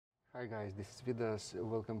Hi guys, this is Vidas.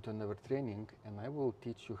 Welcome to another training, and I will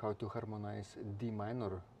teach you how to harmonize D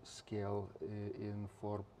minor scale in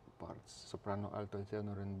 4 parts: soprano, alto,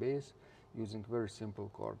 tenor, and bass, using very simple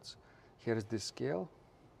chords. Here's the scale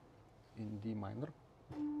in D minor.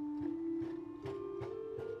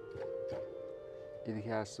 It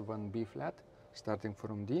has one B flat starting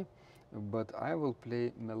from D, but I will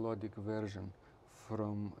play melodic version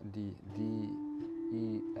from D,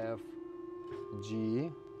 E, F, G,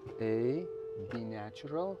 A, B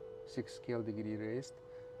natural, 6 scale degree raised,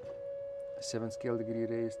 7 scale degree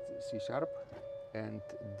raised, C sharp, and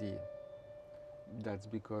D. That's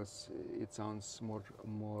because it sounds more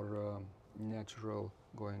natural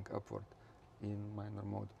going upward in minor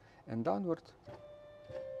mode. And downward,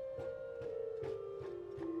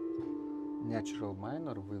 natural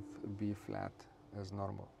minor with B flat as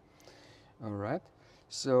normal. All right,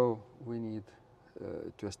 so we need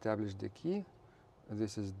to establish the key.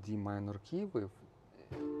 This is D minor key with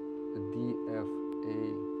D, F, A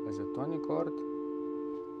as a tonic chord,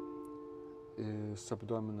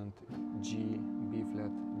 subdominant G, B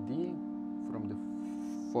flat, D from the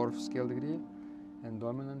 4th scale degree, and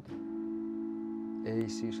dominant A,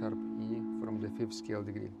 C sharp, E from the 5th scale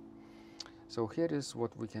degree. So here is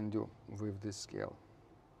what we can do with this scale.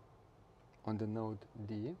 On the note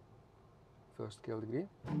D, 1st scale degree,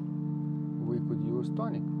 we could use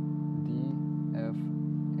tonic D, F,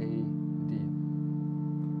 A, D.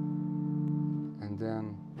 And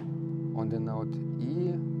then on the note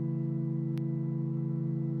E,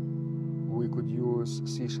 we could use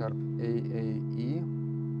C sharp, A, E.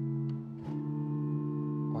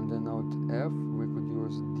 On the note F, we could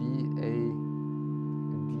use D, A,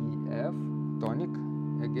 D, F, tonic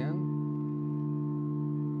again.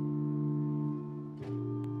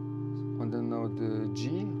 On the note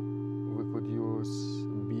G, we could use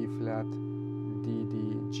B flat, D, D,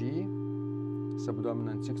 G,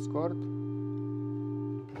 subdominant 6th chord,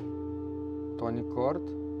 tonic chord.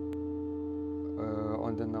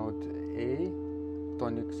 On the note A,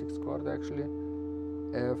 tonic 6th chord actually,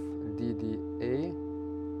 F, D, D, A,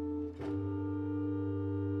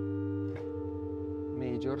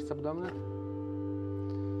 major subdominant,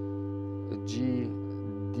 G,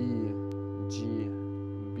 D, G,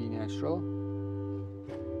 B natural,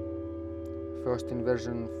 1st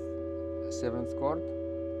inversion 7th chord,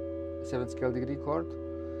 7th scale degree chord.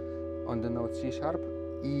 On the note C sharp,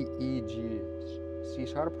 E, E, G, C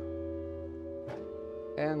sharp,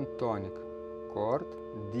 and tonic chord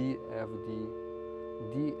D, F, D,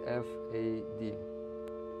 D, F, A, D.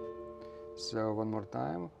 So one more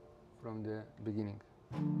time from the beginning.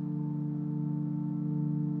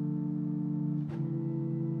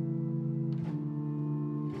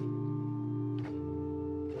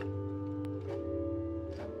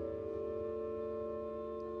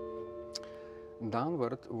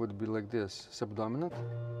 Downward would be like this: subdominant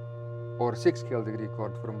or 6th scale degree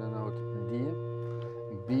chord from the note D,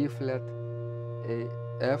 B flat, A,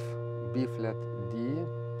 F, B flat, D,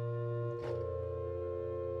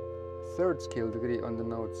 3rd scale degree on the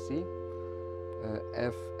note C,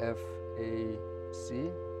 F, F, A,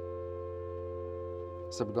 C,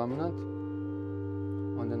 subdominant.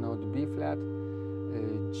 On the note B flat,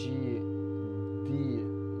 G, D,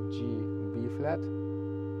 G, B flat,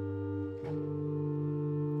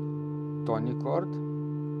 tonic chord.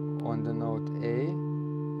 On the note A,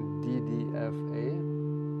 D, D, F, A,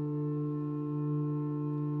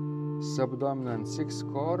 subdominant 6th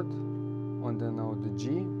chord. On the note G,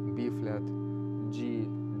 B flat, G,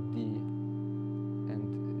 D, and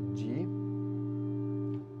G,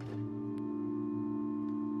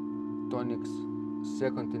 tonic's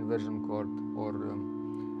 2nd inversion chord, or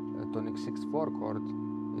tonic 6/4 chord.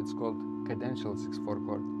 It's called cadential 6/4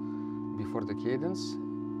 chord before the cadence.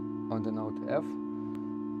 On the note F,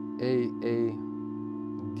 A,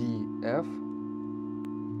 D, F,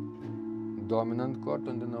 dominant chord.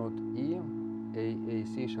 On the note E, A,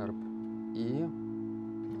 C sharp, E,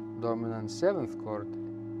 dominant 7th chord,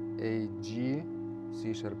 A, G,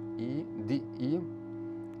 C sharp, E, D, E,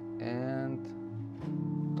 and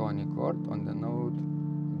tonic chord on the note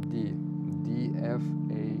D, D, F,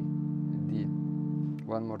 A, D.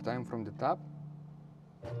 One more time from the top.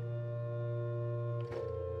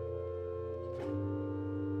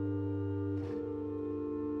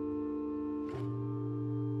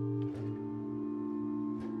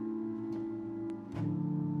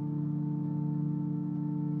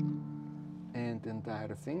 And the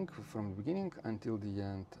entire thing from the beginning until the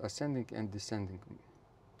end, ascending and descending.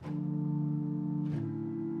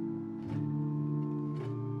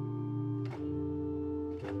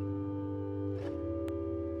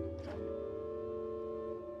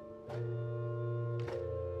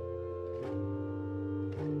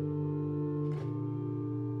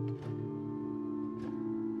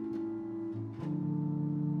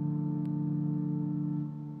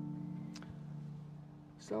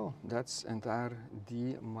 So that's entire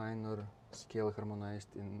D minor scale harmonized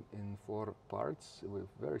in 4 parts with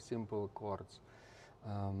very simple chords.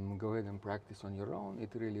 Go ahead and practice on your own.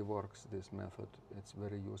 It really works, this method. It's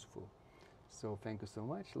very useful. So thank you so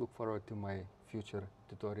much. Look forward to my future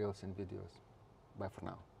tutorials and videos. Bye for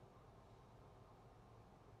now.